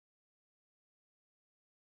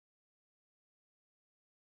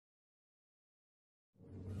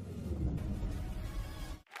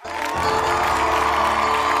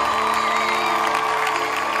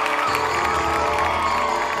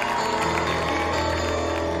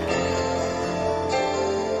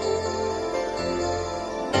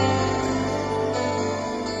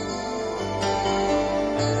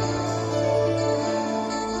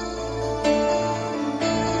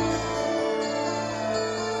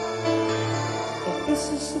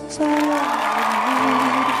is the time I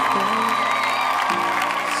need to find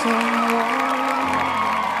someone.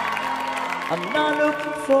 I'm not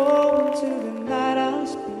looking forward to the night I'll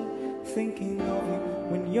spend thinking of you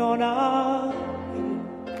when you're not here.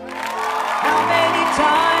 How many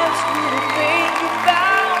times do you think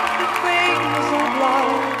about the things I'd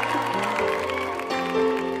like to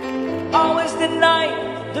do? Always deny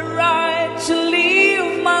the right to live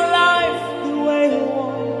my life the way I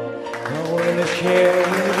want. I wanna share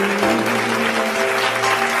with you.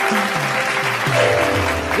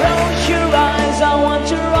 Close your eyes, I want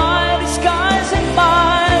to ride the skies in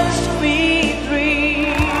my sweet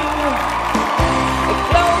dream.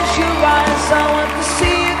 Close your eyes, I want to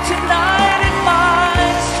see you tonight in my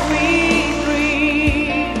sweet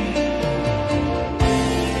dream.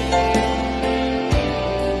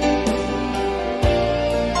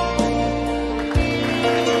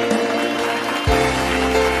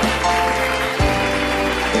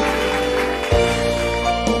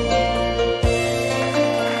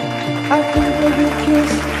 I think of your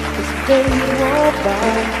kiss as the days walk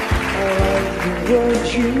by. I like the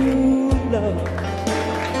words you love.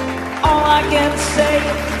 All I can say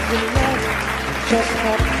is you love. You just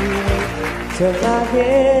have to wait till I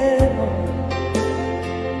get home.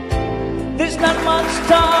 There's not much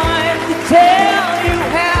time to tell you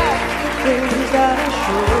half the things that I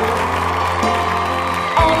should.